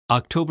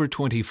October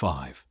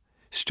 25.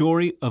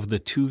 Story of the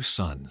Two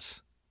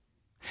Sons.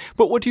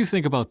 But what do you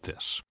think about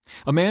this?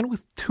 A man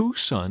with two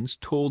sons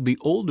told the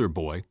older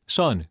boy,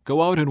 "Son,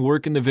 go out and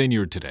work in the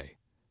vineyard today."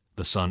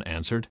 The son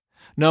answered,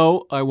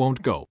 "No, I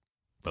won't go."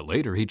 But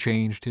later he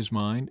changed his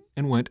mind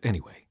and went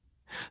anyway.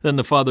 Then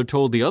the father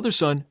told the other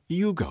son,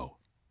 "You go."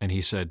 And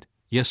he said,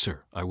 "Yes,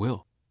 sir, I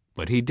will."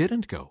 But he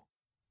didn't go.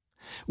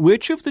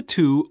 Which of the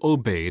two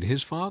obeyed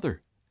his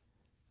father?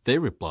 They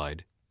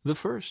replied, "The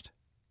first."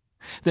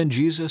 Then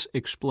Jesus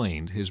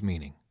explained his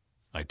meaning.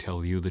 "I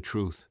tell you the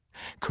truth.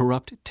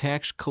 Corrupt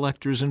tax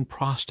collectors and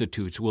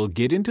prostitutes will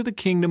get into the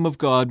kingdom of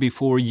God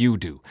before you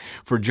do.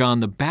 For John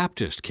the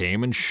Baptist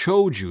came and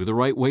showed you the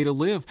right way to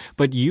live,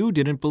 but you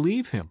didn't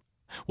believe him,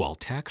 while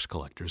tax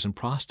collectors and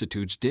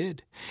prostitutes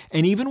did.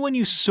 And even when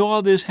you saw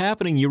this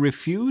happening, you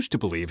refused to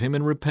believe him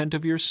and repent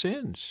of your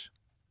sins."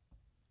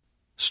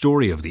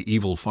 Story of the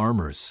evil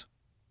farmers.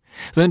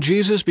 Then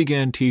Jesus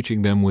began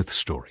teaching them with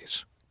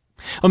stories.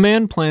 A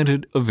man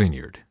planted a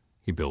vineyard.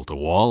 He built a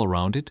wall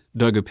around it,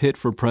 dug a pit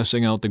for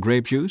pressing out the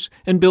grape juice,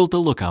 and built a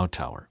lookout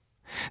tower.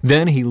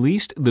 Then he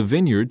leased the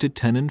vineyard to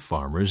tenant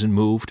farmers and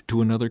moved to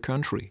another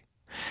country.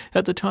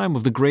 At the time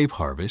of the grape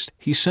harvest,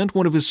 he sent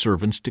one of his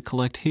servants to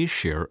collect his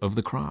share of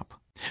the crop.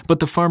 But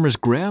the farmers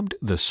grabbed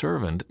the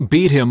servant,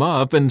 beat him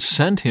up, and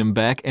sent him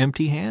back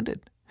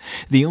empty-handed.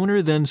 The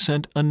owner then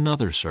sent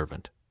another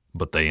servant,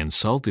 but they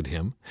insulted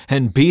him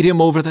and beat him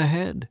over the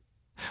head.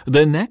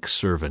 The next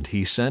servant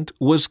he sent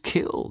was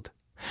killed.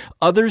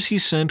 Others he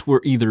sent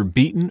were either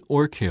beaten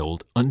or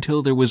killed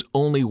until there was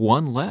only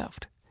one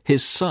left,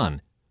 his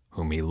son,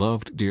 whom he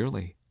loved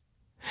dearly.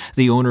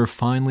 The owner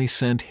finally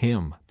sent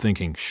him,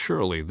 thinking,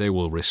 "Surely they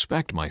will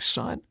respect my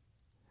son."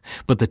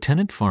 But the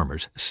tenant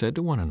farmers said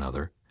to one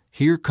another,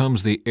 "Here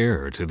comes the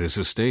heir to this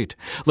estate.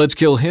 Let's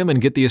kill him and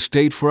get the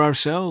estate for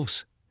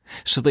ourselves."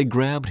 So they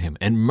grabbed him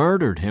and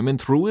murdered him and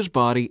threw his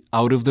body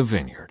out of the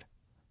vineyard.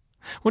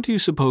 "What do you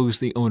suppose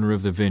the owner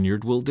of the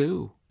vineyard will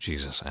do?"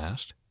 Jesus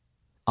asked.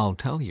 "I'll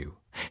tell you.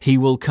 He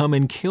will come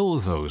and kill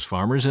those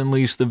farmers and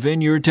lease the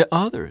vineyard to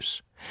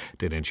others.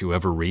 Didn't you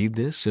ever read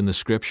this in the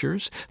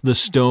Scriptures? The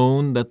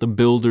stone that the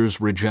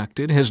builders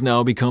rejected has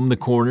now become the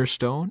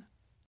cornerstone.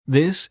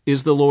 This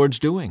is the Lord's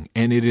doing,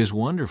 and it is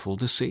wonderful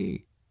to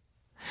see."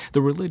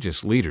 The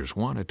religious leaders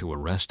wanted to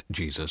arrest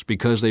Jesus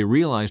because they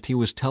realized he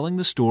was telling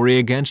the story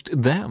against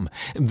them.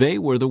 They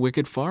were the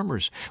wicked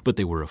farmers, but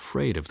they were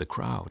afraid of the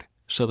crowd,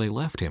 so they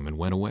left him and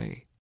went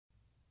away.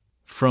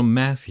 From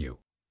Matthew.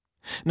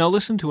 Now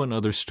listen to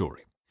another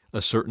story.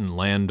 A certain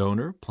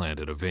landowner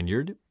planted a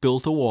vineyard,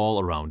 built a wall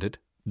around it,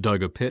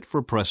 dug a pit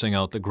for pressing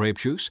out the grape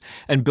juice,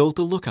 and built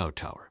a lookout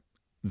tower.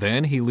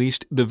 Then he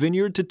leased the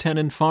vineyard to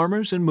tenant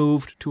farmers and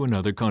moved to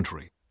another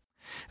country.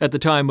 At the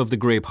time of the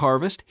grape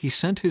harvest, he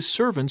sent his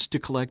servants to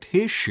collect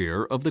his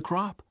share of the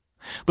crop.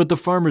 But the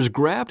farmers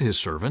grabbed his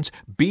servants,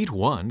 beat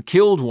one,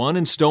 killed one,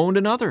 and stoned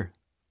another.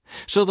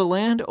 So the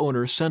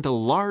landowner sent a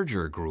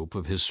larger group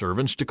of his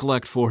servants to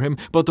collect for him,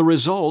 but the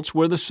results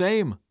were the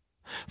same.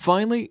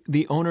 Finally,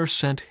 the owner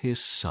sent his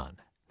son,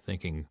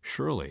 thinking,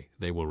 "Surely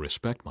they will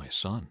respect my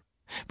son."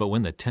 But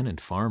when the tenant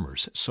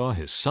farmers saw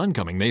his son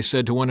coming, they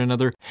said to one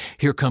another,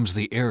 "Here comes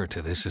the heir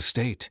to this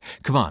estate.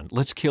 Come on,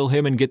 let's kill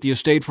him and get the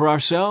estate for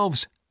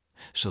ourselves."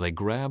 So they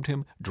grabbed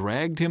him,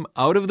 dragged him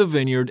out of the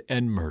vineyard,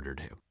 and murdered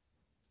him.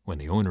 When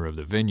the owner of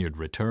the vineyard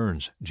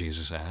returns,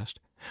 Jesus asked,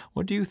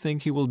 "What do you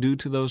think he will do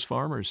to those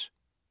farmers?"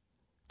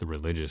 The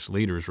religious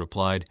leaders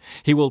replied,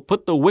 "He will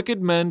put the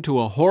wicked men to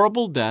a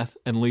horrible death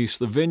and lease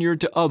the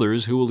vineyard to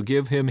others who will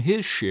give him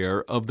his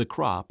share of the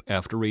crop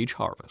after each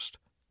harvest."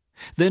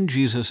 Then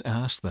Jesus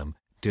asked them,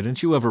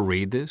 "Didn't you ever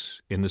read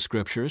this in the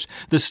Scriptures?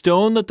 The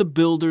stone that the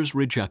builders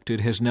rejected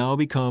has now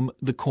become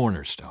the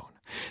cornerstone.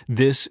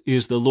 This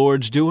is the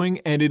Lord's doing,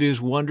 and it is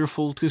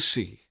wonderful to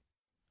see.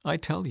 I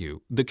tell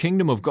you, the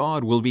kingdom of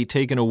God will be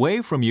taken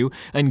away from you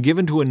and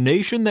given to a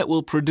nation that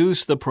will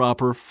produce the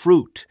proper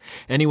fruit.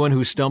 Anyone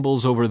who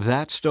stumbles over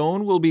that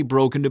stone will be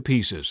broken to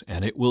pieces,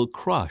 and it will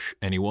crush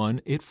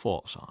anyone it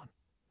falls on."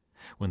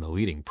 When the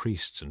leading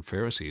priests and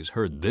Pharisees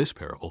heard this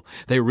parable,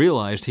 they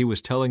realized he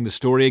was telling the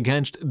story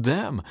against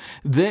them.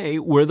 They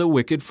were the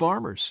wicked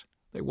farmers.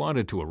 They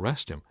wanted to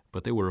arrest him,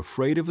 but they were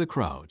afraid of the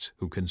crowds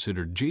who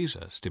considered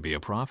Jesus to be a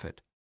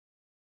prophet.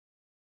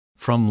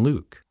 From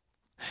Luke.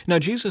 Now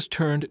Jesus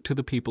turned to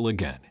the people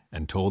again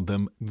and told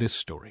them this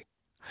story.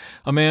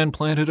 A man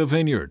planted a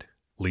vineyard,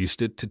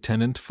 leased it to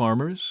tenant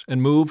farmers,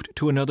 and moved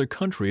to another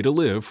country to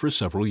live for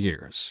several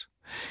years.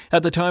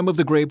 At the time of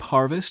the grape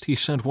harvest, he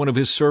sent one of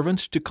his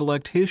servants to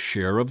collect his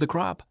share of the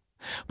crop.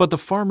 But the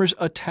farmers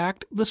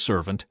attacked the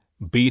servant,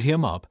 beat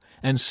him up,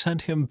 and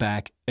sent him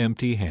back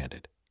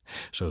empty-handed.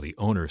 So the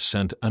owner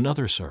sent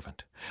another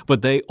servant,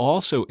 but they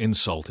also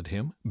insulted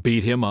him,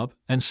 beat him up,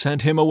 and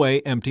sent him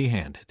away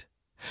empty-handed.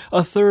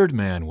 A third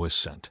man was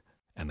sent,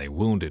 and they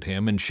wounded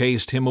him and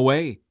chased him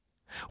away.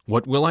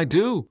 "What will I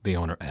do?" the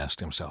owner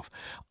asked himself.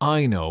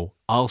 "I know,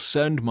 I'll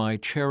send my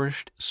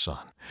cherished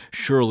son.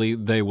 Surely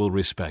they will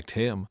respect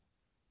him."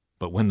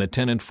 But when the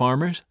tenant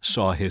farmers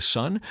saw his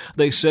son,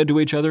 they said to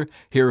each other,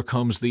 'Here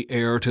comes the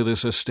heir to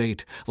this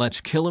estate.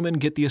 Let's kill him and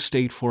get the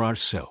estate for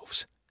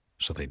ourselves.'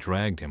 So they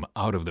dragged him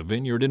out of the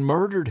vineyard and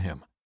murdered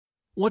him.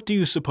 'What do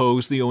you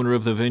suppose the owner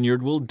of the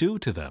vineyard will do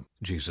to them?'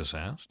 Jesus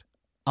asked.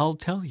 'I'll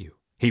tell you.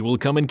 He will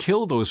come and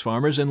kill those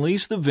farmers and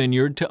lease the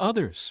vineyard to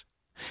others.'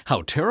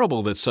 'How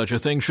terrible that such a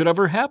thing should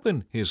ever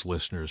happen,' his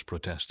listeners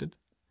protested.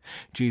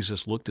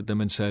 Jesus looked at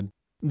them and said,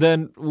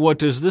 'Then what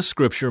does this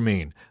scripture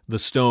mean? The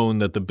stone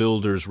that the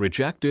builders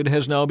rejected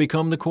has now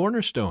become the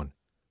cornerstone.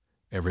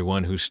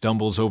 Everyone who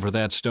stumbles over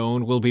that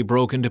stone will be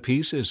broken to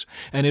pieces,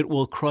 and it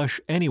will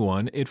crush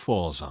anyone it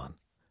falls on.'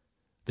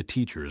 The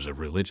teachers of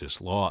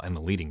religious law and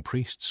the leading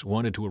priests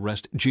wanted to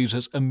arrest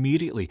Jesus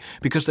immediately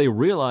because they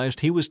realized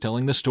he was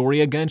telling the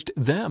story against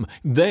them.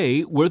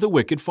 They were the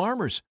wicked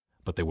farmers,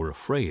 but they were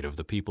afraid of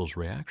the people's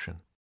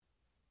reaction.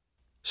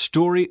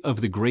 Story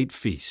of the Great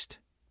Feast.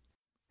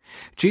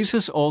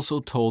 Jesus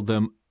also told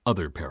them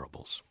other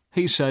parables.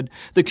 He said,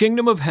 "The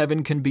kingdom of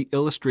heaven can be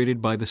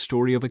illustrated by the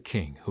story of a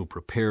king who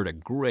prepared a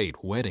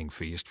great wedding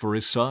feast for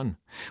his son.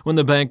 When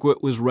the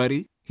banquet was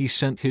ready, he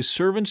sent his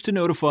servants to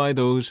notify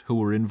those who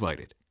were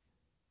invited.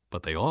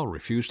 But they all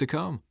refused to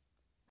come.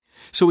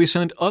 So he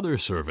sent other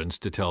servants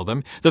to tell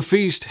them, 'The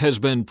feast has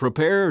been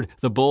prepared,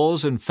 the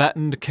bulls and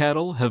fattened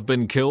cattle have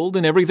been killed,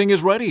 and everything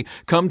is ready.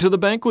 Come to the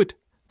banquet.'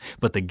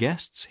 But the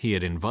guests he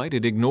had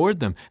invited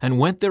ignored them and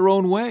went their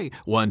own way,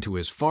 one to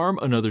his farm,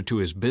 another to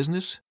his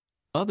business.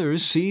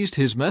 Others seized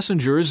his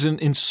messengers and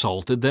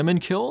insulted them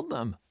and killed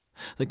them.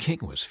 The king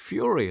was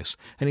furious,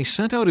 and he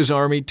sent out his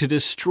army to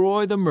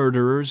destroy the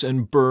murderers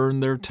and burn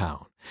their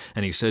town.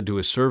 And he said to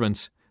his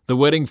servants, 'The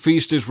wedding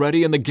feast is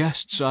ready, and the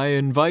guests I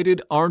invited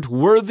aren't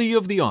worthy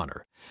of the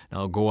honor.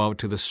 Now go out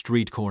to the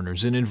street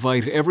corners and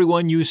invite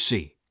everyone you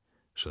see.'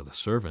 So the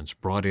servants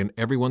brought in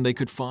everyone they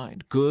could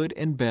find, good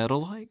and bad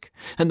alike,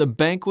 and the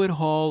banquet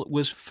hall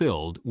was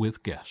filled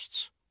with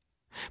guests.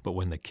 But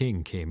when the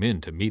king came in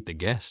to meet the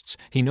guests,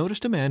 he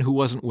noticed a man who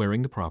wasn't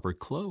wearing the proper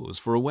clothes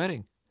for a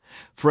wedding.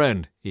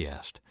 'Friend,' he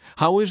asked,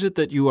 'how is it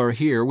that you are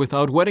here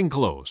without wedding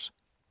clothes?'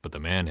 But the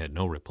man had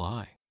no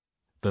reply.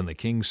 Then the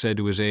king said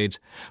to his aides,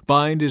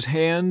 'Bind his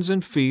hands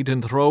and feet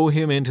and throw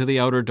him into the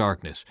outer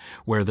darkness,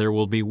 where there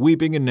will be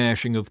weeping and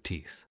gnashing of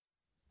teeth.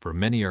 For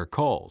many are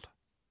called,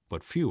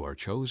 but few are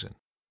chosen.'"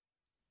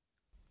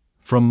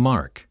 From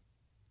Mark.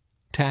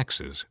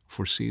 Taxes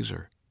for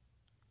Caesar.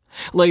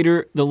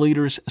 Later, the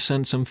leaders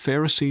sent some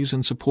Pharisees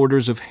and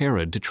supporters of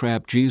Herod to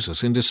trap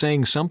Jesus into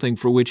saying something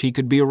for which he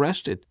could be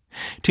arrested.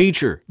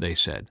 "Teacher," they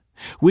said,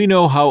 "we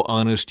know how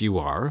honest you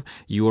are.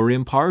 You are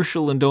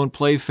impartial and don't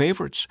play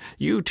favorites.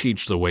 You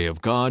teach the way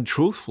of God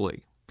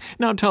truthfully.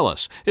 Now tell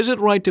us, is it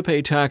right to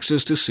pay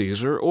taxes to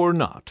Caesar or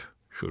not?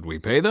 Should we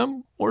pay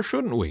them or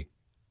shouldn't we?"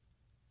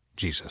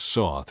 Jesus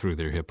saw through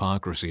their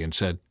hypocrisy and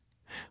said,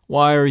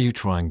 "Why are you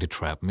trying to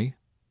trap me?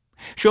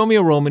 Show me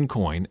a Roman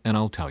coin and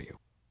I'll tell you."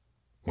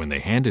 When they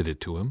handed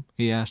it to him,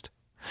 he asked,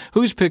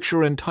 "Whose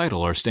picture and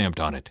title are stamped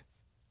on it?"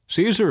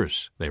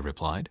 "Caesar's," they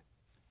replied.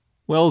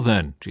 "Well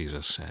then,"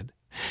 Jesus said,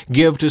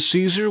 "give to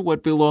Caesar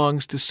what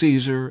belongs to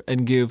Caesar,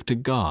 and give to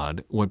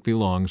God what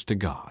belongs to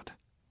God."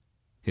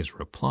 His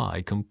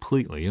reply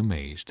completely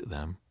amazed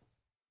them.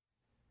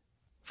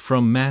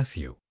 From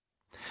Matthew.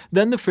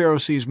 Then the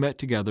Pharisees met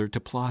together to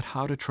plot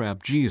how to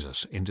trap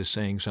Jesus into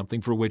saying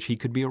something for which he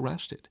could be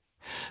arrested.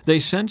 They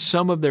sent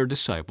some of their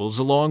disciples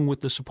along with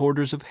the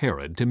supporters of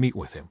Herod to meet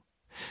with him.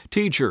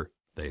 "Teacher,"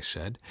 they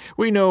said,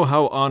 "we know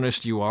how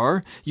honest you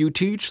are. You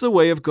teach the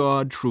way of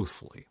God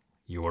truthfully.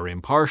 You are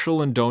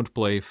impartial and don't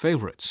play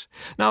favorites.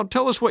 Now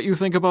tell us what you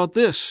think about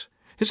this.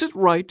 Is it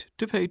right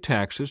to pay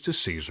taxes to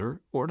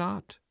Caesar or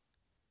not?"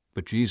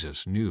 But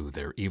Jesus knew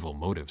their evil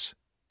motives.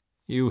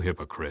 "You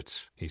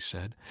hypocrites," he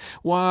said,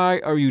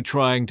 "why are you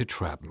trying to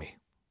trap me?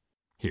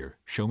 Here,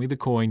 show me the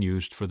coin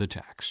used for the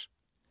tax."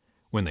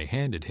 When they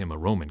handed him a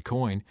Roman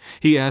coin,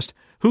 he asked,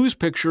 "Whose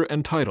picture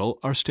and title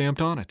are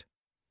stamped on it?"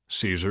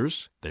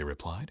 "Caesar's," they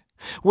replied.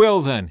 "Well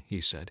then,"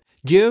 he said,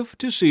 "give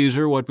to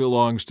Caesar what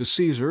belongs to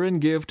Caesar, and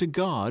give to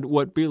God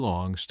what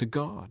belongs to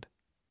God."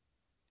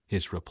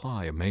 His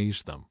reply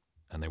amazed them,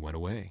 and they went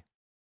away.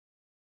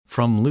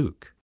 From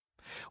Luke.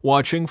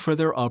 Watching for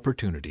their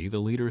opportunity,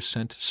 the leaders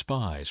sent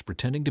spies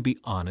pretending to be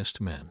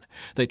honest men.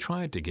 They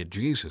tried to get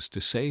Jesus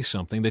to say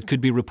something that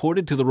could be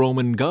reported to the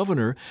Roman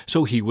governor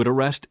so he would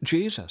arrest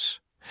Jesus.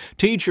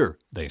 "Teacher,"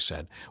 they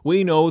said,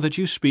 "we know that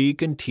you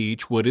speak and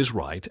teach what is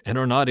right and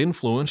are not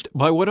influenced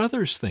by what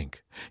others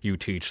think. You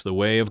teach the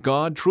way of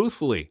God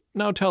truthfully.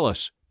 Now tell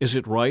us, is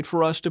it right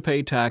for us to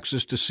pay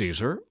taxes to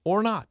Caesar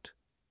or not?"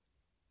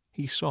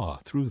 He saw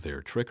through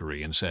their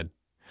trickery and said,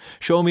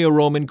 "Show me a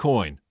Roman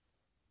coin.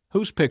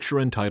 Whose picture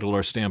and title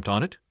are stamped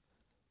on it?"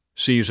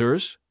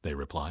 "Caesar's," they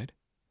replied.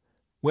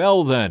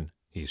 "Well then,"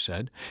 he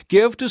said,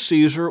 "give to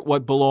Caesar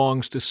what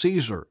belongs to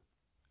Caesar,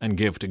 and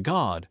give to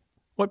God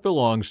what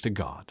belongs to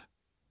God."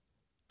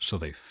 So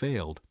they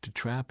failed to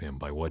trap him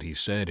by what he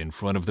said in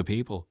front of the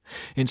people.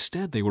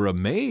 Instead, they were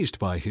amazed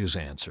by his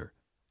answer,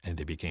 and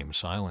they became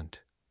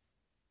silent.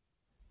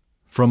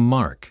 From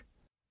Mark.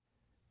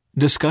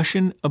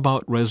 Discussion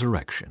about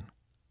resurrection.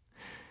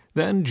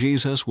 Then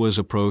Jesus was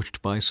approached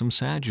by some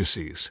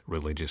Sadducees,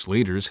 religious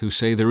leaders who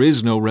say there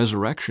is no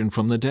resurrection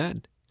from the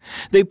dead.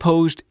 They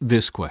posed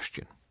this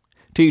question: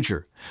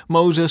 Teacher,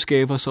 Moses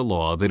gave us a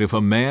law that if a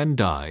man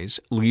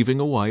dies, leaving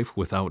a wife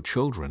without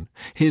children,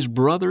 his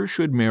brother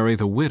should marry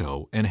the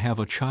widow and have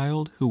a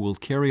child who will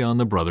carry on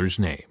the brother's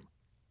name.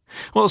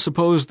 Well,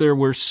 suppose there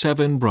were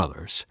 7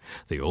 brothers.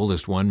 The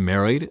oldest one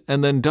married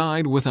and then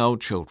died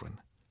without children.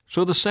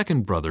 So the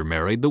second brother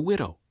married the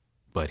widow,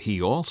 but he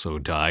also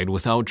died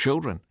without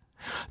children.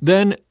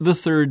 Then the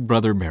third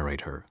brother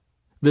married her.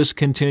 This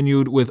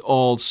continued with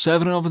all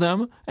 7 of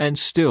them, and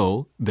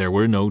still there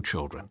were no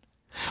children.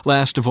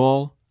 Last of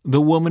all,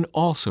 the woman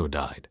also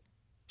died.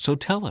 So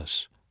tell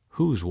us,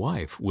 whose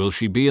wife will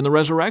she be in the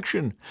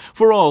resurrection?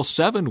 For all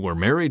 7 were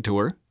married to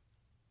her.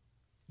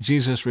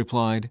 Jesus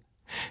replied,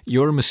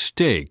 Your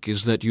mistake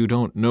is that you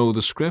don't know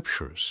the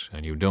Scriptures,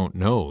 and you don't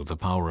know the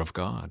power of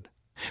God.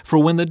 For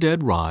when the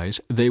dead rise,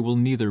 they will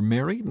neither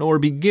marry nor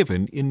be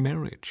given in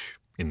marriage.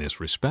 In this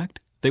respect,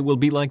 they will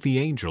be like the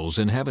angels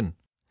in heaven.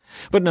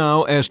 But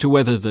now, as to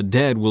whether the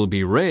dead will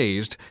be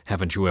raised,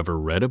 haven't you ever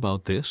read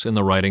about this in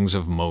the writings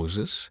of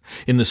Moses?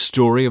 In the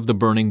story of the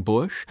burning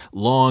bush,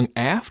 long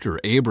after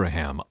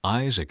Abraham,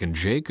 Isaac, and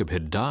Jacob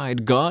had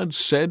died, God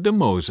said to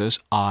Moses,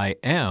 I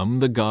am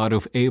the God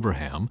of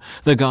Abraham,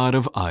 the God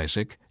of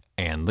Isaac,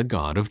 and the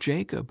God of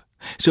Jacob.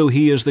 So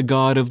he is the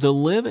God of the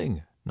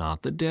living,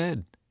 not the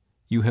dead.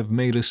 You have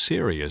made a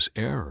serious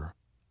error.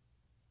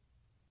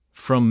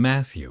 From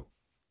Matthew.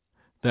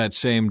 That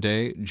same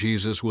day,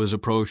 Jesus was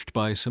approached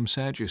by some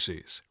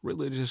Sadducees,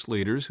 religious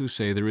leaders who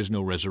say there is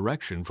no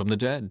resurrection from the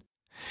dead.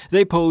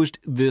 They posed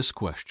this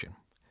question: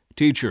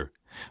 Teacher,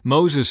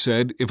 Moses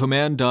said if a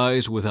man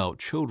dies without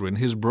children,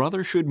 his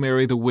brother should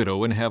marry the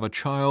widow and have a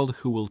child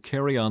who will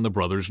carry on the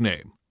brother's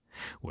name.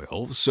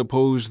 Well,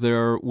 suppose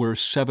there were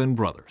 7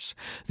 brothers.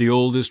 The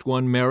oldest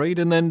one married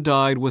and then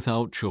died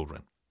without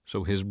children.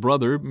 So his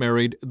brother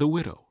married the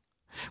widow.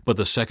 But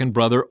the second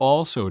brother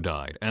also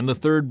died, and the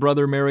third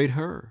brother married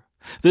her.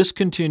 This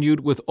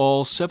continued with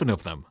all 7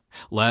 of them.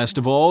 Last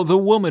of all, the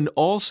woman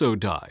also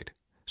died.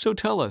 So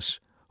tell us,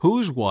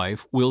 whose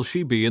wife will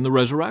she be in the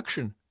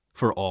resurrection?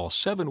 For all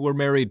 7 were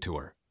married to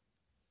her.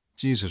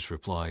 Jesus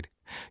replied,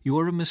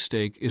 Your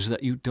mistake is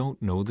that you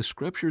don't know the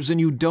Scriptures,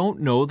 and you don't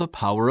know the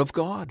power of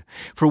God.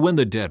 For when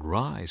the dead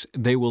rise,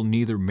 they will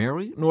neither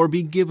marry nor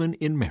be given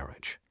in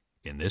marriage.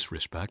 In this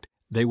respect,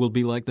 they will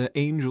be like the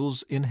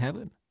angels in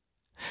heaven.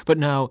 But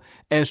now,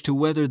 as to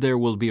whether there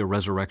will be a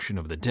resurrection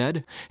of the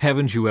dead,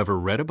 haven't you ever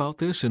read about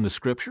this in the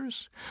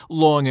Scriptures?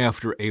 Long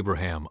after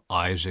Abraham,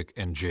 Isaac,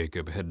 and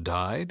Jacob had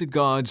died,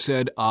 God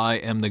said, I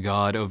am the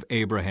God of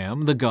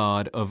Abraham, the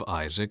God of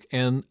Isaac,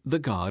 and the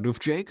God of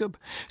Jacob.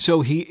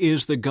 So he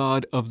is the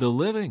God of the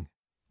living,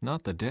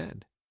 not the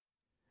dead.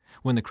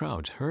 When the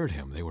crowds heard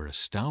him, they were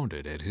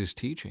astounded at his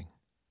teaching.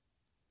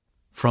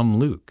 From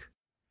Luke.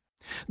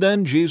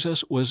 Then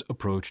Jesus was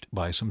approached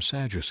by some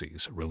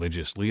Sadducees,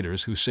 religious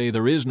leaders who say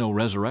there is no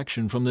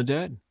resurrection from the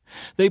dead.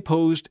 They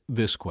posed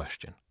this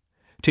question: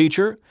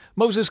 Teacher,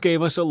 Moses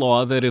gave us a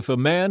law that if a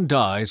man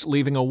dies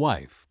leaving a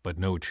wife but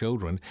no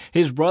children,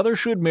 his brother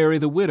should marry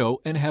the widow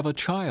and have a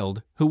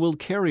child who will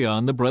carry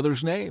on the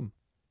brother's name.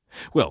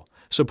 Well,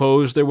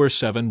 suppose there were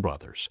 7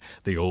 brothers.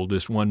 The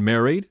oldest one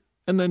married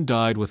and then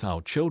died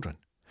without children.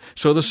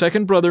 So the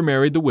second brother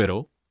married the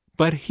widow,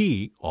 but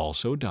he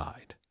also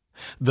died.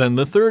 Then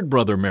the third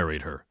brother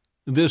married her.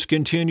 This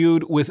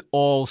continued with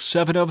all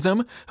 7 of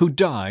them who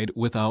died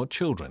without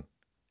children.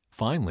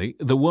 Finally,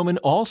 the woman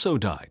also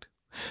died.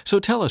 So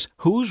tell us,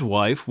 whose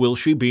wife will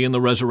she be in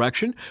the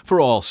resurrection? For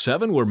all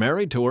 7 were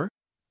married to her.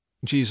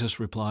 Jesus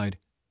replied,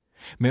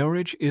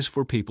 Marriage is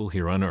for people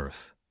here on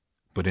earth.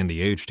 But in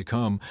the age to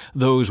come,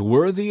 those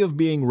worthy of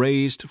being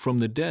raised from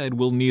the dead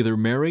will neither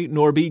marry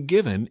nor be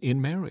given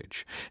in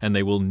marriage, and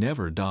they will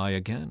never die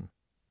again.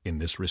 In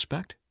this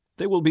respect,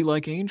 they will be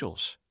like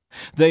angels.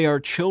 They are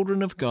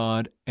children of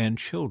God and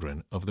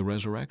children of the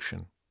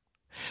resurrection.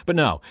 But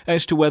now,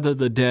 as to whether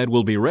the dead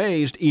will be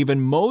raised,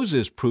 even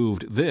Moses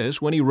proved this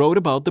when he wrote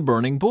about the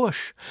burning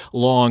bush.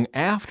 Long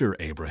after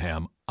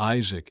Abraham,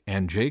 Isaac,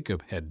 and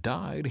Jacob had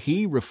died,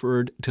 he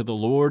referred to the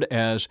Lord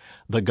as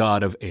the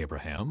God of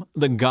Abraham,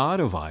 the God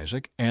of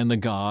Isaac, and the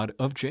God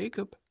of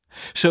Jacob.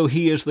 So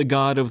he is the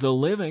God of the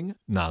living,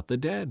 not the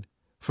dead,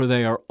 for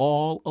they are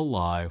all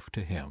alive to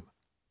him.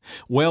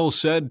 Well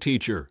said,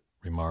 teacher,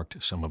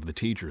 remarked some of the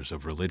teachers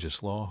of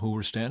religious law who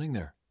were standing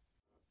there.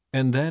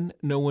 And then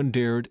no one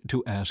dared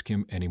to ask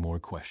him any more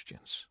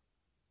questions.